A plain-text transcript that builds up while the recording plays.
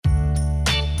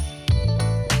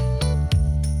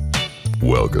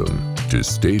Welcome to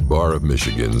State Bar of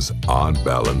Michigan's On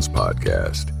Balance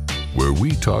podcast, where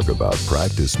we talk about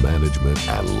practice management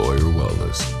and lawyer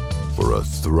wellness for a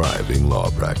thriving law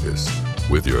practice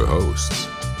with your hosts,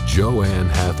 Joanne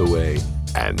Hathaway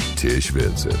and Tish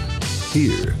Vincent,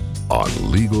 here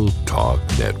on Legal Talk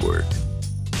Network.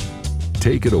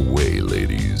 Take it away,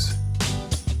 ladies.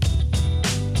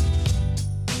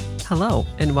 Hello,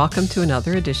 and welcome to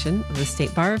another edition of the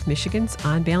State Bar of Michigan's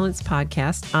On Balance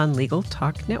podcast on Legal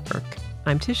Talk Network.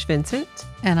 I'm Tish Vincent.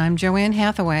 And I'm Joanne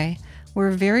Hathaway.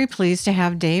 We're very pleased to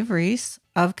have Dave Reese,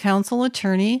 of counsel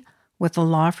attorney with the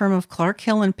law firm of Clark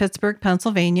Hill in Pittsburgh,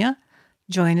 Pennsylvania,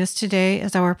 join us today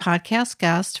as our podcast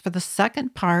guest for the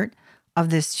second part of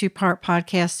this two-part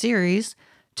podcast series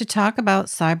to talk about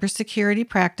cybersecurity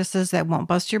practices that won't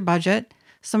bust your budget,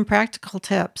 some practical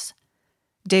tips.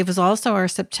 Dave was also our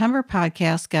September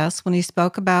podcast guest when he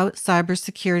spoke about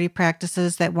cybersecurity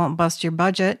practices that won't bust your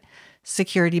budget,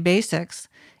 security basics.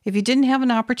 If you didn't have an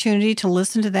opportunity to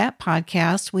listen to that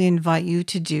podcast, we invite you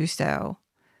to do so.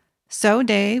 So,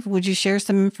 Dave, would you share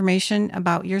some information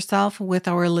about yourself with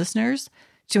our listeners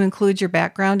to include your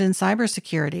background in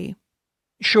cybersecurity?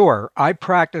 Sure. I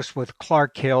practice with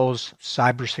Clark Hill's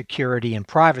cybersecurity and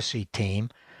privacy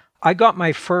team. I got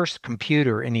my first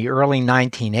computer in the early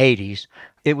 1980s.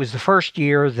 It was the first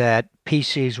year that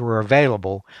PCs were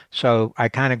available, so I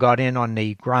kind of got in on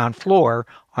the ground floor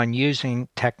on using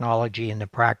technology in the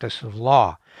practice of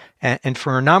law. And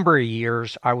for a number of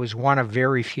years, I was one of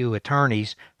very few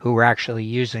attorneys who were actually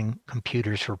using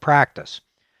computers for practice.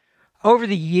 Over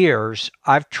the years,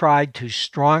 I've tried to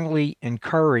strongly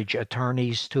encourage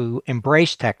attorneys to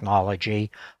embrace technology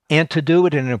and to do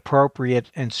it in appropriate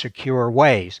and secure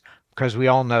ways, because we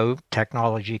all know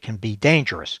technology can be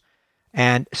dangerous.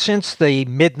 And since the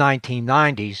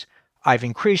mid-1990s, I've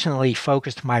increasingly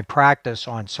focused my practice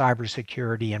on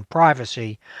cybersecurity and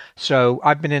privacy, so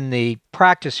I've been in the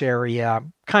practice area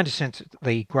kind of since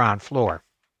the ground floor.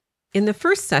 In the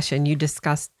first session, you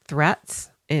discussed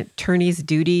threats, attorneys'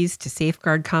 duties to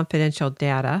safeguard confidential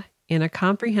data, and a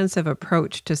comprehensive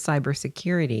approach to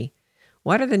cybersecurity.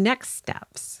 What are the next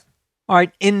steps? All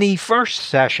right, in the first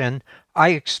session,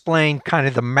 I explained kind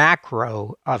of the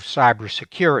macro of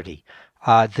cybersecurity,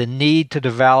 the need to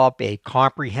develop a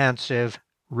comprehensive,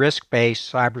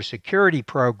 risk-based cybersecurity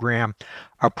program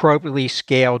appropriately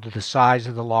scaled to the size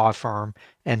of the law firm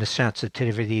and the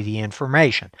sensitivity of the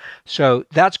information. So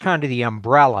that's kind of the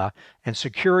umbrella, and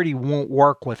security won't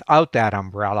work without that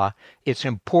umbrella. It's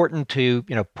important to,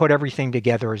 put everything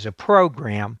together as a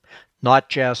program, not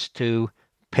just to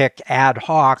pick ad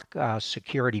hoc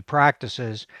security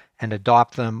practices and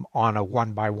adopt them on a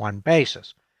one-by-one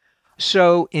basis.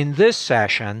 So in this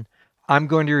session, I'm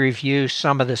going to review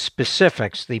some of the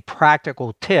specifics, the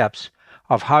practical tips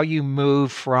of how you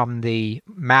move from the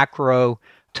macro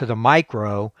to the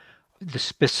micro, the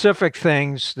specific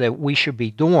things that we should be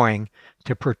doing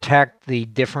to protect the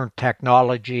different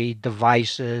technology,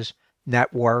 devices,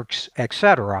 networks,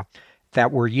 etc.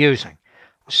 that we're using.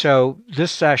 So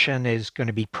this session is going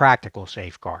to be practical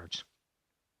safeguards.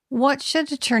 What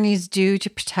should attorneys do to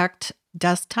protect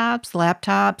desktops,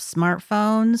 laptops,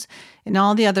 smartphones, and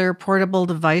all the other portable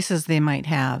devices they might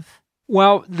have?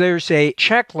 Well, there's a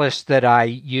checklist that I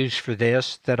use for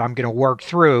this that I'm going to work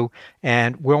through,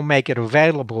 and we'll make it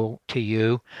available to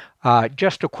you.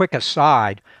 Just a quick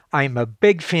aside, I'm a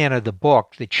big fan of the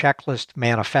book, The Checklist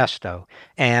Manifesto,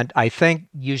 and I think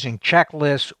using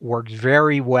checklists works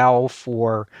very well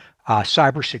for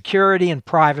cybersecurity and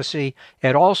privacy.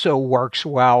 It also works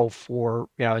well for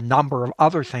a number of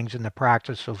other things in the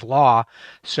practice of law.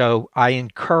 So I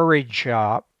encourage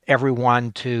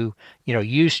everyone to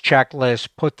use checklists,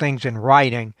 put things in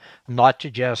writing, not to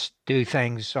just do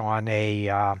things on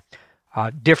a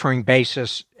differing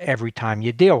basis every time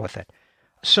you deal with it.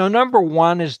 So number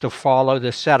one is to follow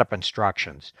the setup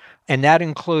instructions, and that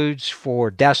includes for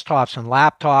desktops and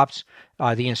laptops,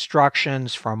 the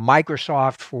instructions from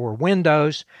Microsoft for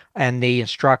Windows, and the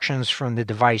instructions from the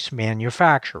device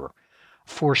manufacturer.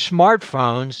 For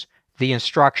smartphones, the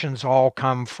instructions all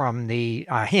come from the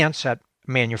handset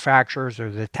manufacturers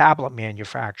or the tablet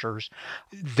manufacturers.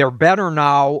 They're better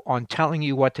now on telling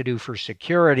you what to do for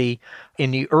security.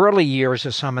 In the early years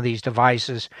of some of these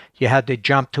devices, you had to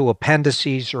jump to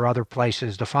appendices or other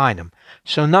places to find them.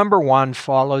 So number one,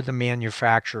 follow the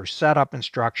manufacturer's setup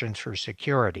instructions for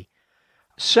security.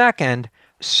 Second,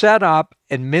 set up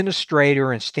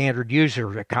administrator and standard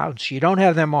user accounts. You don't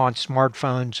have them on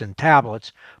smartphones and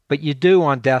tablets, but you do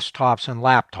on desktops and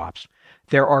laptops.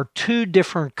 There are two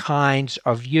different kinds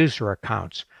of user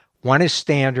accounts. One is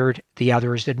standard, the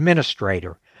other is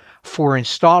administrator. For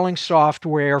installing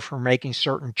software, for making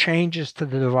certain changes to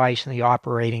the device and the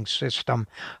operating system,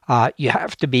 you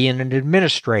have to be in an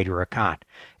administrator account.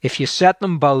 If you set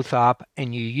them both up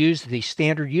and you use the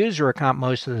standard user account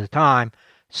most of the time,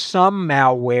 some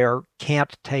malware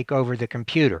can't take over the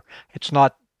computer. It's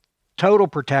not total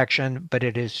protection, but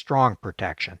it is strong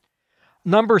protection.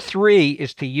 Number 3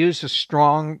 is to use a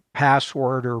strong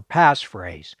password or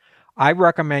passphrase. I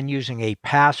recommend using a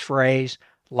passphrase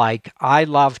like I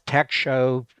love Tech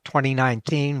Show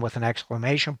 2019 with an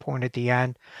exclamation point at the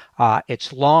end.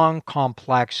 It's long,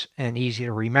 complex, and easy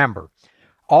to remember.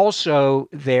 Also,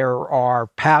 there are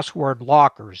password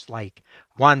lockers like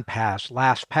OnePass,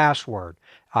 LastPassword,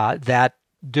 that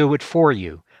do it for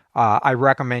you. I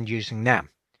recommend using them.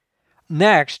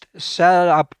 Next, set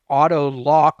up auto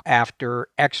lock after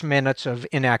X minutes of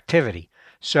inactivity.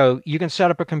 So you can set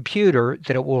up a computer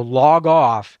that it will log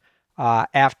off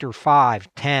after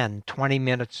 5, 10, 20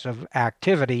 minutes of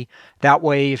activity. That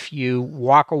way, if you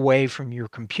walk away from your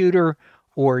computer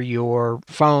or your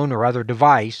phone or other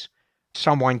device,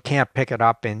 someone can't pick it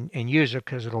up and use it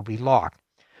because it'll be locked.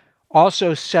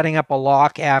 Also, setting up a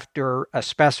lock after a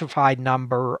specified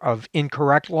number of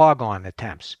incorrect logon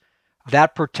attempts.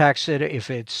 That protects it if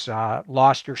it's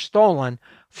lost or stolen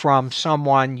from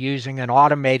someone using an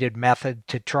automated method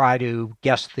to try to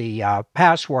guess the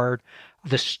password.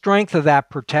 The strength of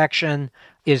that protection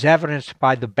is evidenced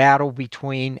by the battle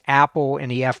between Apple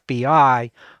and the FBI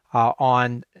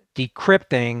on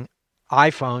decrypting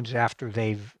iPhones after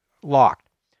they've locked.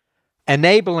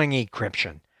 Enabling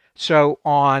encryption. So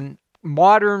on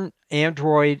modern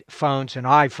Android phones and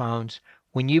iPhones,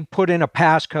 when you put in a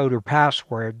passcode or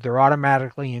password, they're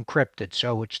automatically encrypted,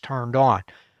 so it's turned on.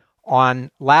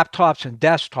 On laptops and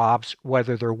desktops,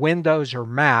 whether they're Windows or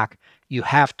Mac, you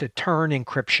have to turn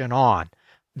encryption on.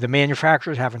 The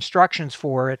manufacturers have instructions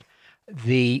for it.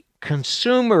 The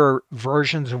consumer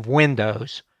versions of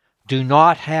Windows do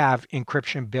not have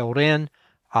encryption built in.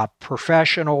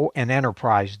 Professional and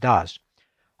Enterprise does.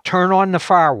 Turn on the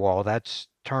firewall. That's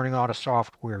turning on a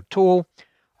software tool.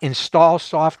 Install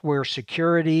software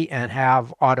security and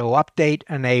have auto update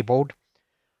enabled.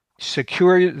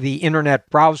 Secure the internet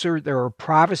browser. There are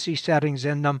privacy settings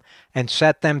in them, and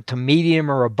set them to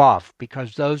medium or above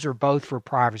because those are both for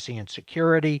privacy and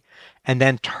security. And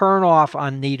then turn off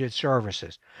unneeded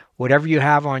services. Whatever you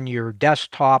have on your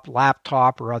desktop,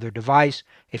 laptop, or other device,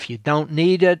 if you don't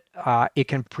need it, it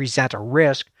can present a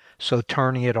risk. So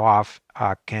turning it off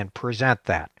can present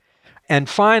that. And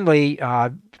finally,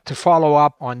 to follow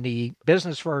up on the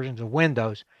business versions of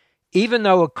Windows, even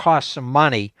though it costs some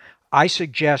money, I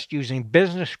suggest using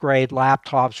business-grade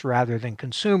laptops rather than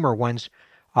consumer ones.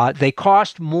 They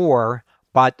cost more,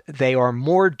 but they are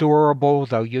more durable.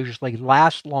 They'll usually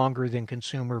last longer than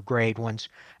consumer-grade ones,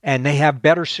 and they have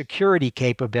better security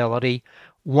capability.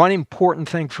 One important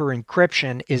thing for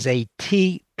encryption is a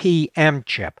TPM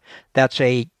chip. That's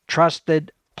a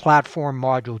Trusted Platform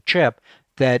Module chip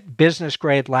that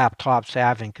business-grade laptops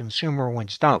have and consumer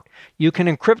ones don't. You can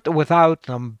encrypt it without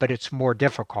them, but it's more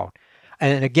difficult.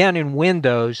 And again, in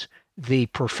Windows, the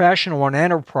Professional and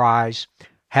Enterprise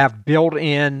have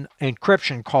built-in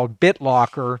encryption called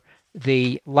BitLocker.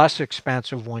 The less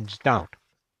expensive ones don't.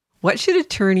 What should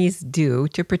attorneys do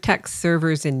to protect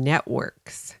servers and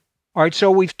networks? All right,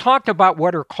 so we've talked about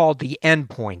what are called the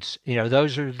endpoints.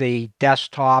 Those are the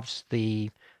desktops, the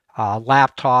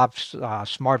laptops,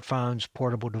 smartphones,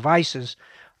 portable devices.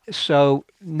 So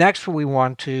next we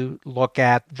want to look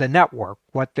at the network,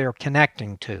 what they're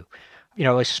connecting to.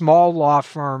 A small law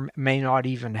firm may not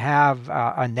even have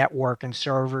a network and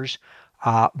servers,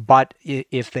 but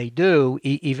if they do,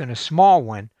 even a small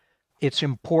one, it's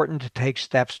important to take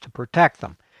steps to protect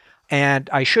them. And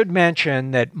I should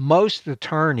mention that most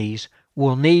attorneys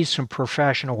will need some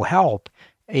professional help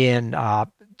in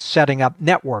setting up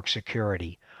network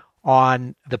security.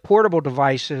 On the portable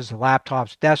devices, the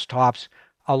laptops, desktops,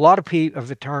 a lot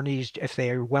of attorneys, if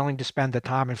they are willing to spend the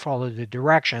time and follow the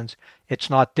directions, it's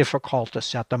not difficult to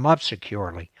set them up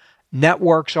securely.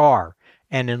 Networks are,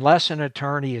 and unless an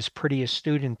attorney is pretty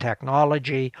astute in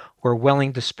technology or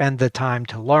willing to spend the time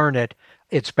to learn it,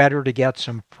 it's better to get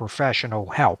some professional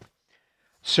help.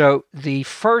 So the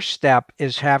first step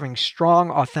is having strong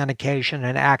authentication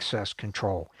and access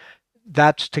control.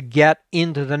 That's to get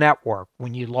into the network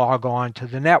when you log on to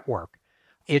the network.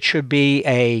 It should be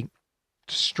a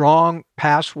strong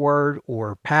password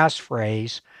or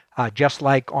passphrase, just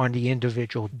like on the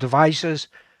individual devices.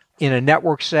 In a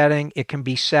network setting, it can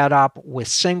be set up with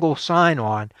single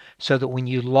sign-on so that when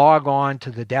you log on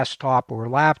to the desktop or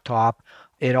laptop,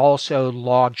 it also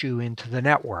logs you into the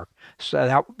network. So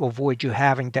that will avoid you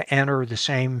having to enter the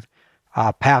same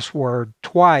password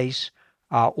twice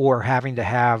or having to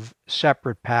have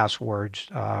separate passwords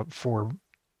for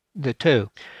the two.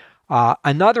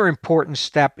 Another important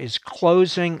step is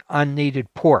closing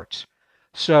unneeded ports.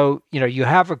 So, you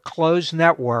have a closed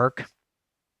network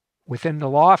within the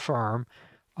law firm,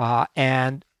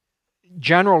 and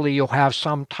generally you'll have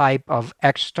some type of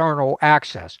external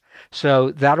access.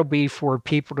 So that'll be for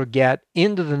people to get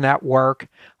into the network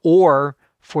or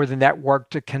for the network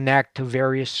to connect to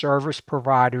various service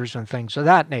providers and things of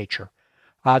that nature.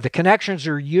 The connections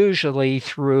are usually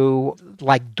through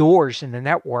like doors in the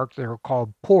network that are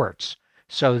called ports.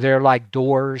 So they're like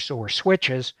doors or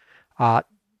switches.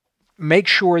 Make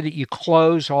sure that you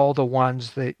close all the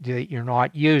ones that you're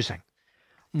not using.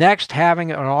 Next,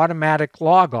 having an automatic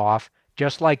log off,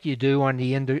 just like you do on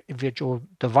the individual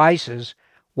devices,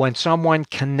 when someone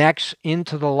connects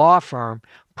into the law firm,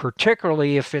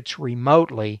 particularly if it's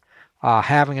remotely,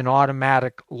 having an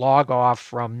automatic log off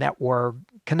from network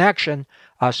connection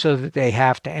so that they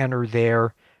have to enter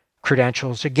their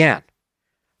credentials again.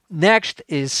 Next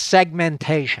is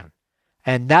segmentation,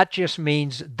 and that just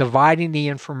means dividing the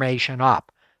information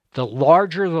up. The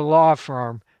larger the law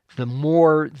firm, the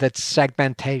more that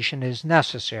segmentation is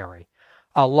necessary.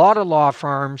 A lot of law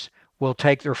firms will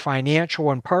take their financial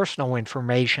and personal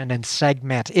information and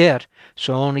segment it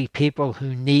so only people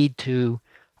who need to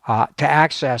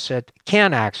access it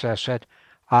can access it,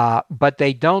 but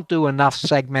they don't do enough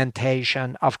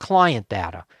segmentation of client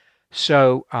data.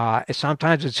 So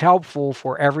sometimes it's helpful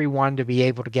for everyone to be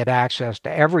able to get access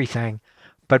to everything,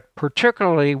 but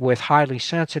particularly with highly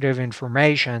sensitive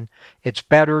information, it's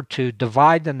better to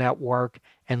divide the network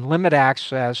and limit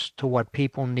access to what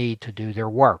people need to do their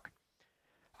work.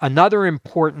 Another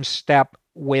important step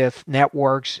with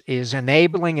networks is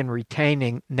enabling and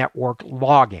retaining network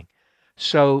logging.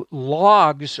 So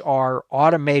logs are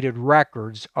automated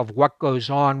records of what goes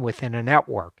on within a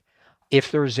network.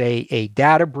 If there's a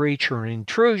data breach or an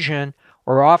intrusion,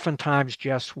 or oftentimes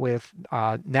just with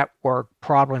network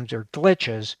problems or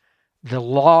glitches, the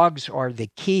logs are the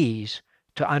keys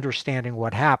to understanding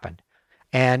what happened.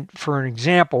 And for an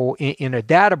example, in a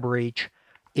data breach,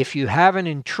 if you have an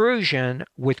intrusion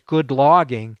with good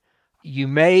logging, you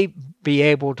may be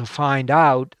able to find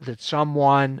out that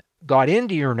someone got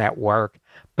into your network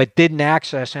but didn't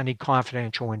access any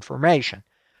confidential information.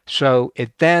 So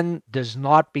it then does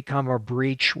not become a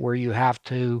breach where you have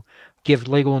to give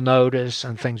legal notice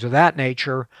and things of that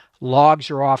nature. Logs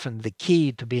are often the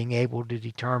key to being able to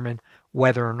determine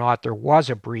whether or not there was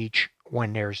a breach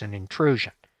when there's an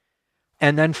intrusion.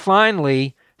 And then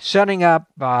finally, setting up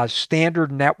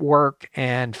standard network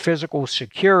and physical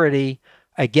security.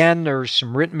 Again, there's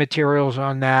some written materials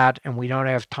on that, and we don't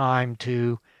have time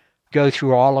to go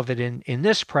through all of it in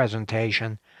this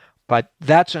presentation, but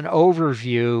that's an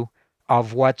overview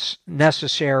of what's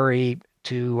necessary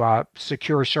to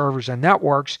secure servers and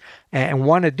networks. And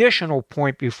one additional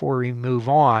point before we move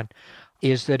on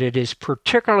is that it is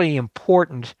particularly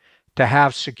important to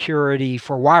have security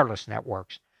for wireless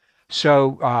networks.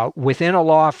 So within a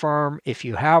law firm, if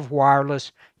you have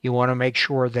wireless, you want to make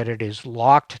sure that it is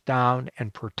locked down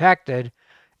and protected.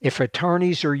 If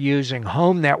attorneys are using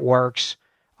home networks,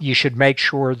 you should make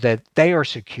sure that they are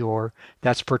secure.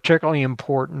 That's particularly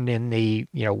important in the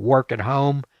work at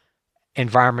home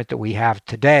environment that we have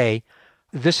today.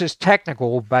 This is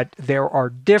technical, but there are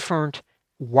different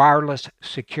wireless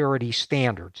security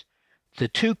standards. The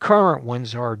two current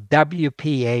ones are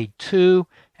WPA2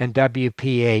 and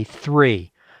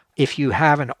WPA3. If you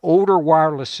have an older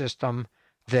wireless system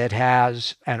that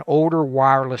has an older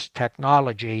wireless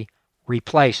technology,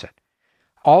 replace it.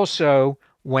 Also,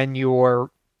 when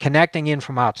you're connecting in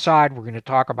from outside, we're going to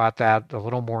talk about that a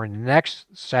little more in the next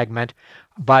segment,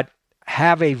 but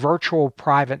have a virtual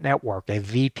private network, a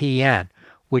VPN,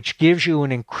 which gives you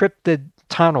an encrypted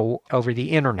tunnel over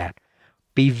the internet.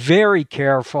 Be very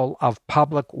careful of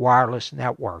public wireless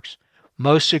networks.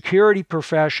 Most security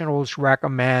professionals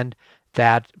recommend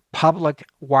that public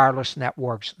wireless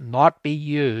networks not be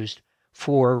used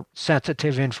for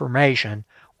sensitive information,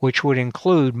 which would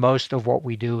include most of what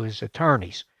we do as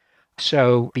attorneys.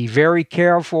 So be very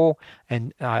careful,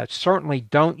 and certainly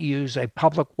don't use a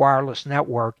public wireless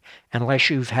network unless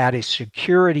you've had a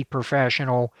security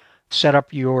professional set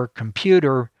up your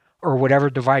computer or whatever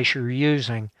device you're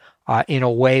using in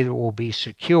a way that will be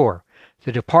secure.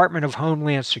 The Department of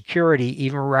Homeland Security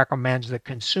even recommends that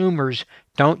consumers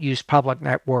don't use public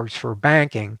networks for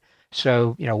banking.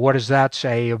 So, what does that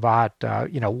say about,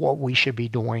 what we should be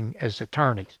doing as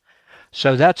attorneys?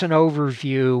 So that's an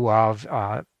overview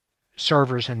of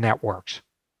servers and networks.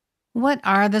 What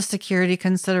are the security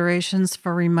considerations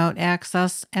for remote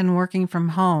access and working from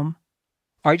home?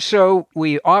 All right, so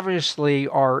we obviously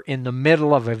are in the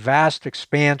middle of a vast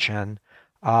expansion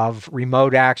of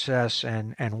remote access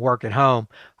and work at home.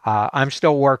 I'm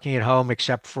still working at home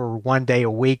except for one day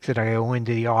a week that I go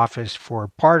into the office for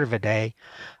part of a day.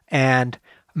 And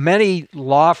many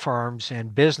law firms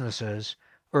and businesses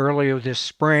earlier this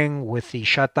spring with the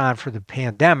shutdown for the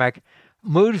pandemic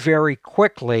moved very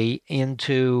quickly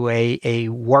into a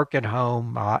work at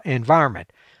home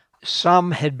environment. Some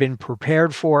had been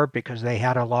prepared for it because they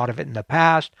had a lot of it in the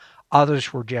past.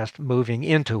 Others were just moving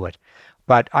into it.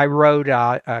 But I wrote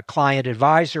a client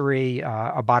advisory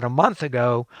about a month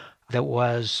ago that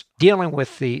was dealing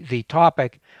with the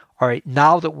topic. All right,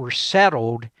 now that we're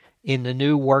settled in the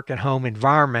new work at home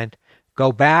environment,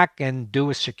 go back and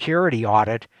do a security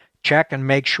audit, check and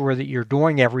make sure that you're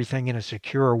doing everything in a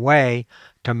secure way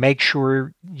to make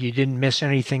sure you didn't miss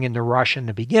anything in the rush in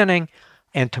the beginning,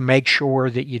 and to make sure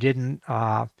that you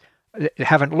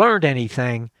haven't learned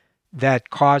anything that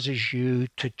causes you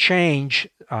to change,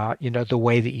 the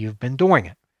way that you've been doing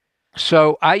it.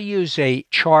 So I use a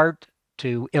chart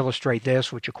to illustrate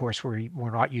this, which of course we're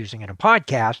not using in a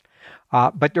podcast,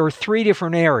 but there are three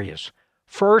different areas.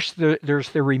 First, there's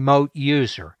the remote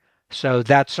user. So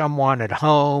that's someone at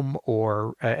home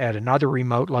or at another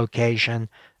remote location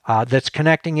that's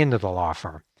connecting into the law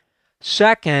firm.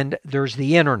 Second, there's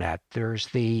the internet. There's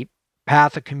the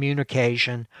path of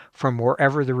communication from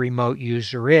wherever the remote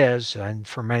user is, and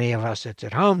for many of us it's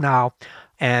at home now,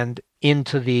 and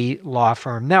into the law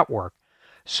firm network.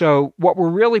 So what we're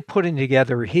really putting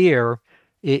together here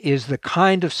is the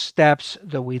kind of steps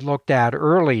that we looked at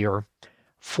earlier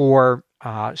for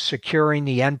securing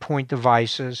the endpoint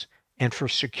devices and for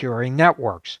securing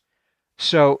networks.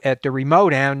 So at the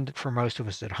remote end, for most of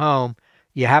us at home,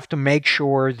 you have to make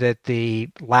sure that the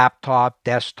laptop,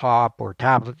 desktop, or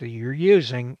tablet that you're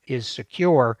using is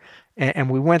secure. And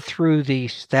we went through the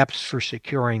steps for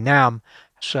securing them,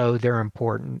 so they're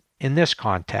important in this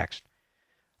context.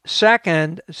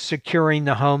 Second, securing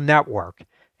the home network.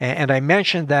 And I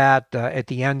mentioned that at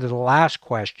the end of the last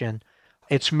question.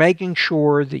 It's making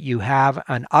sure that you have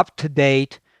an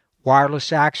up-to-date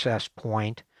wireless access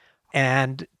point.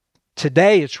 And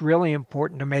today, it's really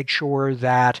important to make sure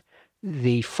that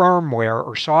the firmware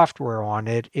or software on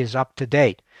it is up to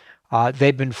date.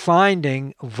 They've been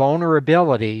finding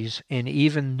vulnerabilities in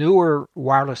even newer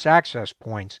wireless access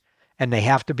points, and they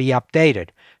have to be updated.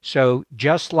 So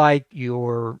just like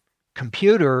your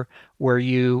computer, where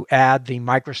you add the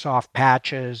Microsoft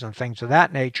patches and things of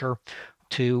that nature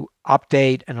to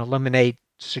update and eliminate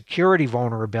security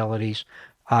vulnerabilities,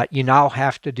 you now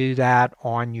have to do that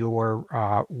on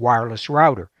your wireless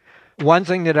router. One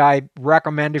thing that I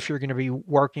recommend if you're going to be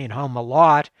working at home a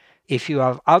lot, if you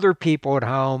have other people at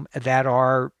home that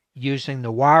are using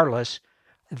the wireless,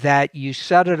 that you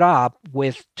set it up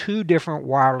with two different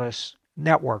wireless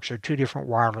networks or two different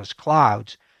wireless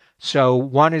clouds. So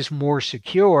one is more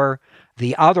secure.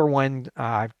 The other one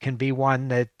can be one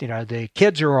that the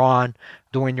kids are on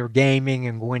doing their gaming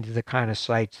and going to the kind of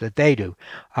sites that they do,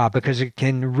 because it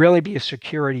can really be a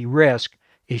security risk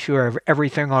if you have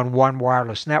everything on one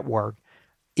wireless network,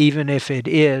 even if it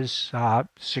is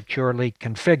securely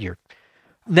configured.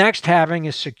 Next, having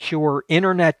a secure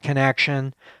internet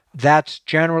connection. That's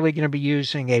generally going to be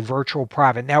using a virtual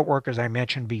private network, as I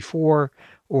mentioned before,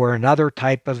 or another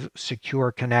type of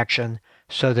secure connection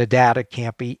so the data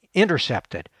can't be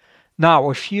intercepted. Now,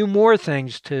 a few more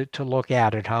things to look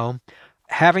at home.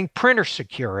 Having printer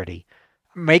security,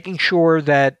 making sure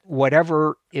that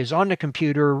whatever is on the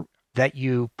computer that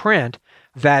you print,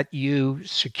 that you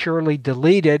securely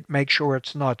delete it, make sure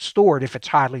it's not stored if it's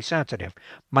highly sensitive.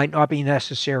 Might not be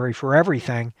necessary for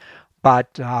everything,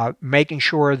 but making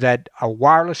sure that a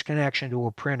wireless connection to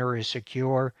a printer is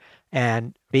secure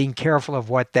and being careful of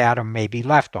what data may be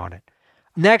left on it.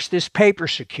 Next is paper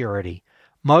security.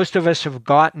 Most of us have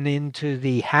gotten into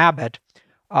the habit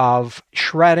of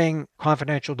shredding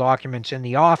confidential documents in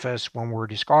the office when we're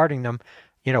discarding them.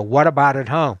 What about at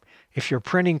home? If you're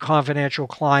printing confidential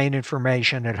client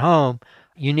information at home,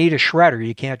 you need a shredder.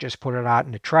 You can't just put it out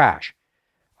in the trash.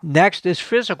 Next is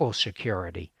physical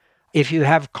security. If you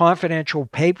have confidential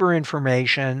paper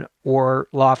information or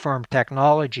law firm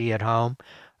technology at home,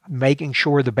 making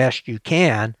sure the best you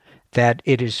can that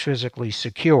it is physically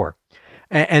secure.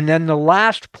 And then the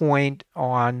last point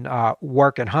on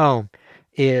work at home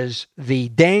is the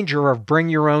danger of bring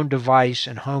your own device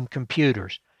and home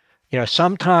computers.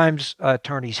 Sometimes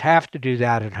attorneys have to do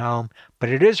that at home, but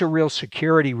it is a real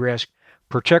security risk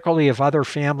particularly if other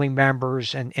family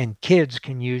members and kids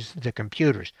can use the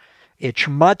computers. It's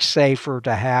much safer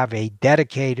to have a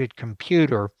dedicated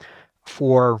computer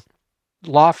for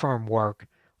law firm work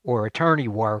or attorney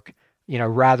work,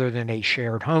 rather than a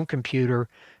shared home computer.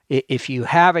 If you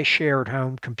have a shared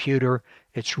home computer,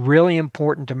 it's really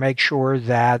important to make sure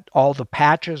that all the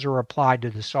patches are applied to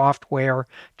the software,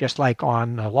 just like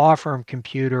on a law firm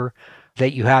computer,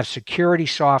 that you have security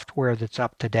software that's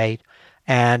up to date.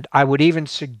 And I would even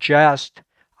suggest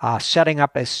setting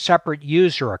up a separate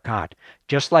user account.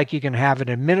 Just like you can have an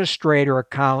administrator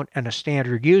account and a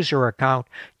standard user account,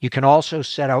 you can also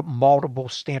set up multiple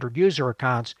standard user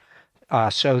accounts.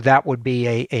 So that would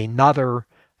be another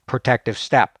protective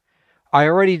step. I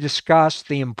already discussed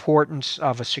the importance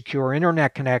of a secure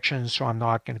internet connection, so I'm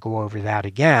not going to go over that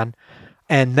again.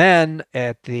 And then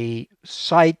at the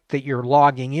site that you're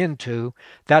logging into,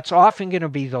 that's often going to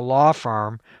be the law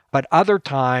firm, but other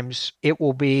times it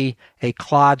will be a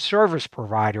cloud service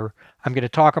provider. I'm going to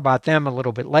talk about them a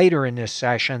little bit later in this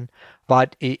session,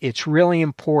 but it's really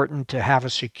important to have a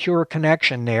secure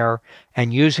connection there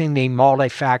and using the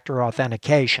multi-factor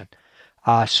authentication.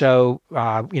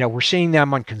 We're seeing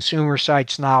them on consumer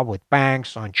sites now with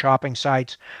banks, on shopping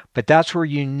sites, but that's where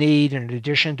you need, in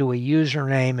addition to a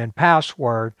username and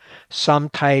password, some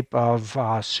type of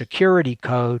security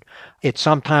code. It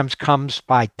sometimes comes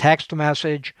by text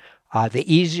message.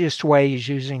 The easiest way is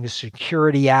using a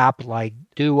security app like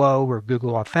Duo or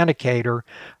Google Authenticator,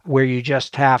 where you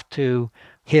just have to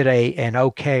hit an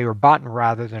OK or button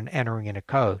rather than entering in a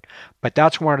code. But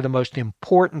that's one of the most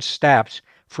important steps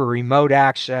for remote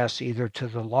access either to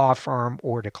the law firm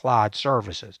or to cloud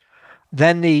services.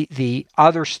 Then the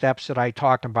other steps that I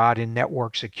talked about in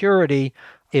network security,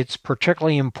 it's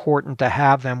particularly important to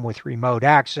have them with remote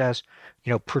access,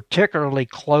 particularly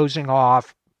closing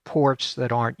off ports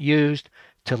that aren't used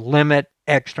to limit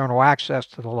external access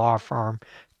to the law firm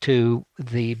to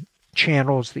the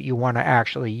channels that you want to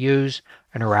actually use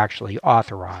and are actually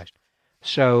authorized.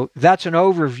 So that's an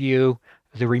overview.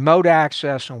 The remote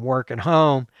access and work at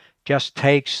home just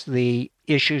takes the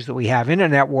issues that we have in a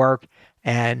network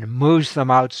and moves them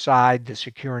outside the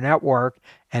secure network,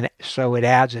 and so it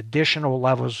adds additional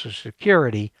levels of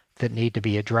security that need to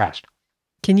be addressed.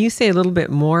 Can you say a little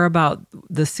bit more about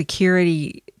the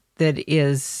security that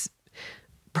is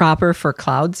proper for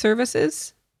cloud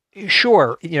services?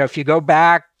 Sure. If you go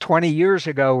back 20 years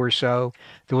ago or so,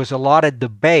 there was a lot of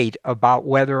debate about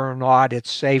whether or not it's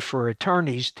safe for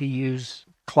attorneys to use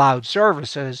cloud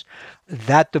services.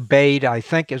 That debate, I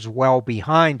think, is well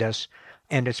behind us,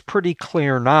 and it's pretty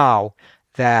clear now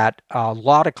that a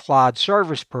lot of cloud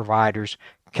service providers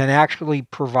can actually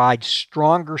provide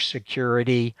stronger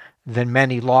security than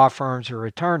many law firms or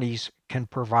attorneys can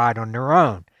provide on their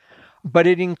own. But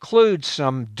it includes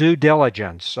some due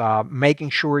diligence, making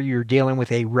sure you're dealing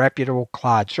with a reputable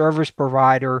cloud service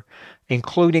provider,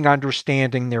 including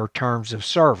understanding their terms of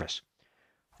service.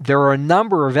 There are a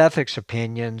number of ethics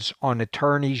opinions on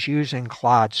attorneys using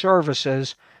cloud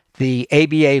services. The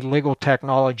ABA Legal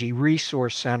Technology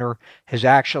Resource Center has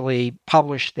actually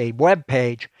published a web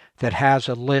page that has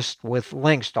a list with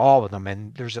links to all of them,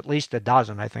 and there's at least a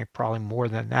dozen, I think probably more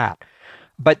than that.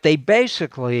 But they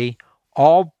basically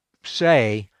all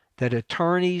say that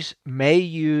attorneys may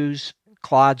use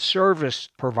cloud service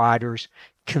providers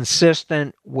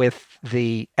consistent with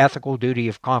the ethical duty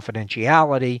of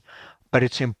confidentiality, but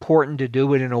it's important to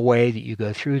do it in a way that you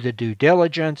go through the due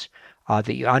diligence,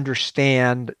 that you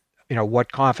understand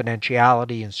what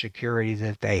confidentiality and security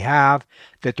that they have,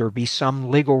 that there be some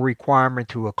legal requirement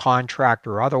through a contract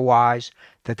or otherwise,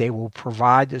 that they will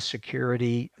provide the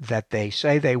security that they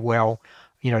say they will,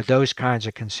 those kinds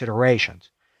of considerations.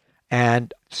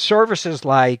 And services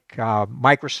like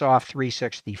Microsoft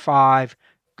 365,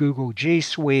 Google G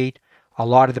Suite, a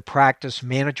lot of the practice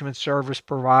management service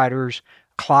providers,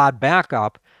 cloud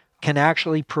backup can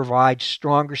actually provide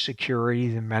stronger security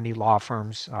than many law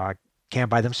firms can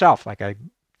by themselves, like I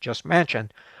just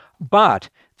mentioned. But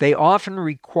they often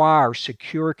require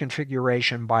secure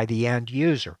configuration by the end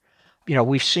user.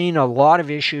 We've seen a lot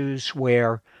of issues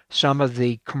where some of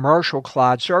the commercial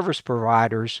cloud service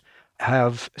providers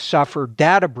have suffered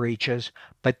data breaches,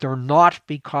 but they're not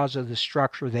because of the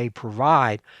structure they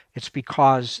provide. It's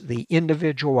because the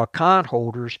individual account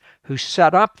holders who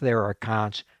set up their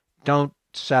accounts don't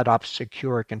set up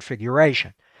secure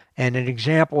configuration. And an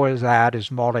example of that is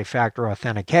multi-factor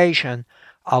authentication.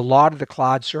 A lot of the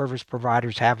cloud service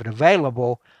providers have it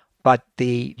available, but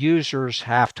the users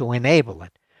have to enable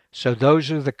it. So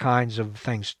those are the kinds of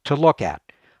things to look at.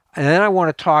 And then I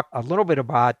want to talk a little bit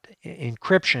about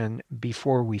encryption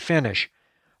before we finish.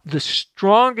 The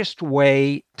strongest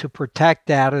way to protect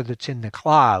data that's in the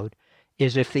cloud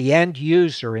is if the end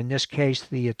user, in this case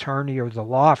the attorney or the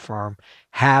law firm,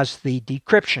 has the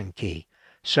decryption key.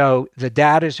 So the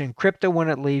data is encrypted when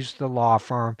it leaves the law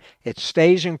firm, it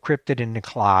stays encrypted in the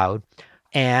cloud,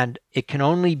 and it can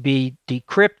only be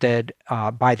decrypted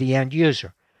by the end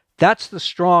user. That's the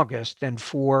strongest, and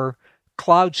for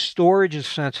cloud storage of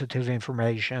sensitive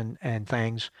information and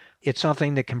things, it's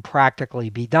something that can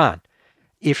practically be done.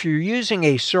 If you're using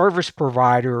a service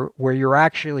provider where you're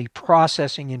actually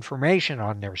processing information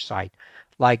on their site,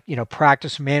 like,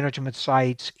 practice management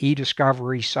sites,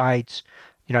 e-discovery sites,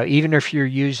 even if you're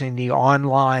using the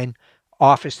online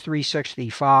Office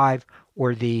 365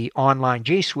 or the online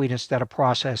G Suite instead of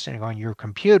processing on your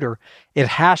computer, it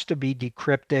has to be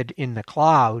decrypted in the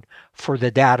cloud for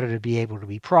the data to be able to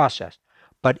be processed.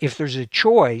 But if there's a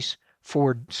choice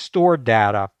for stored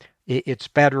data, it's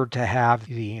better to have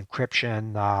the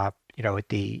encryption, at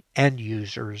the end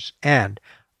user's end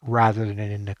rather than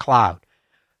in the cloud.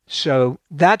 So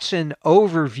that's an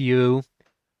overview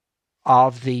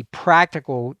of the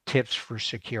practical tips for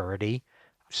security.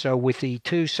 So with the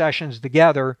two sessions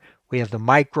together, we have the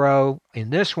micro in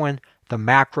this one, the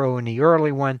macro in the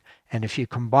early one, and if you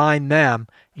combine them,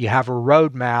 you have a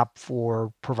roadmap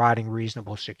for providing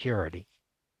reasonable security.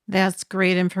 That's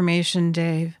great information,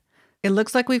 Dave. It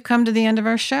looks like we've come to the end of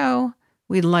our show.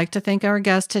 We'd like to thank our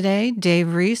guest today,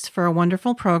 Dave Reese, for a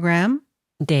wonderful program.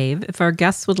 Dave, if our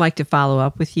guests would like to follow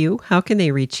up with you, how can they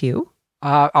reach you?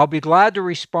 I'll be glad to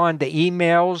respond to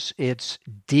emails. It's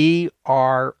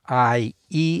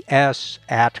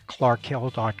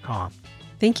dries@clarkhill.com.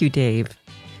 Thank you, Dave.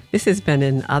 This has been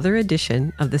another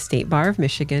edition of the State Bar of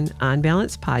Michigan On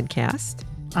Balance podcast.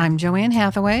 I'm Joanne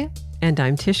Hathaway. And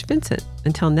I'm Tish Vincent.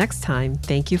 Until next time,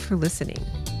 thank you for listening.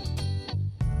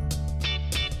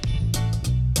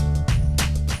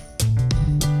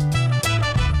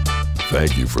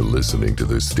 Thank you for listening to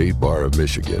the State Bar of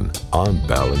Michigan On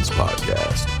Balance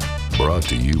podcast, brought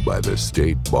to you by the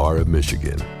State Bar of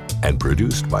Michigan and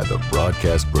produced by the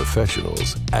broadcast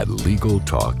professionals at Legal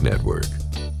Talk Network.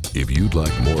 If you'd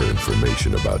like more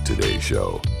information about today's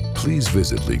show, please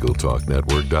visit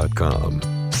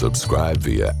LegalTalkNetwork.com. Subscribe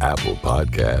via Apple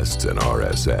Podcasts and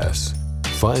RSS.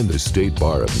 Find the State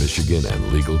Bar of Michigan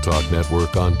and Legal Talk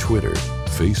Network on Twitter,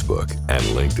 Facebook, and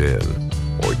LinkedIn.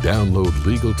 Or download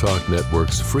Legal Talk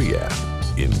Network's free app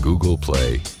in Google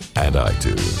Play and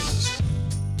iTunes.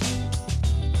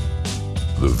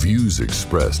 The views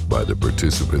expressed by the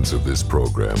participants of this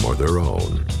program are their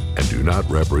own and do not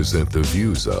represent the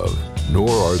views of, nor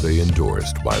are they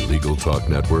endorsed by Legal Talk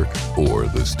Network or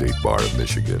the State Bar of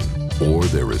Michigan, or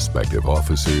their respective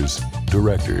officers,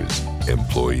 directors,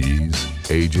 employees,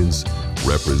 agents,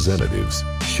 representatives,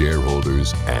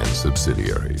 shareholders, and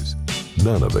subsidiaries.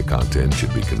 None of the content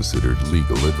should be considered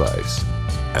legal advice.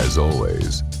 As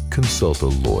always, consult a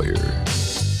lawyer.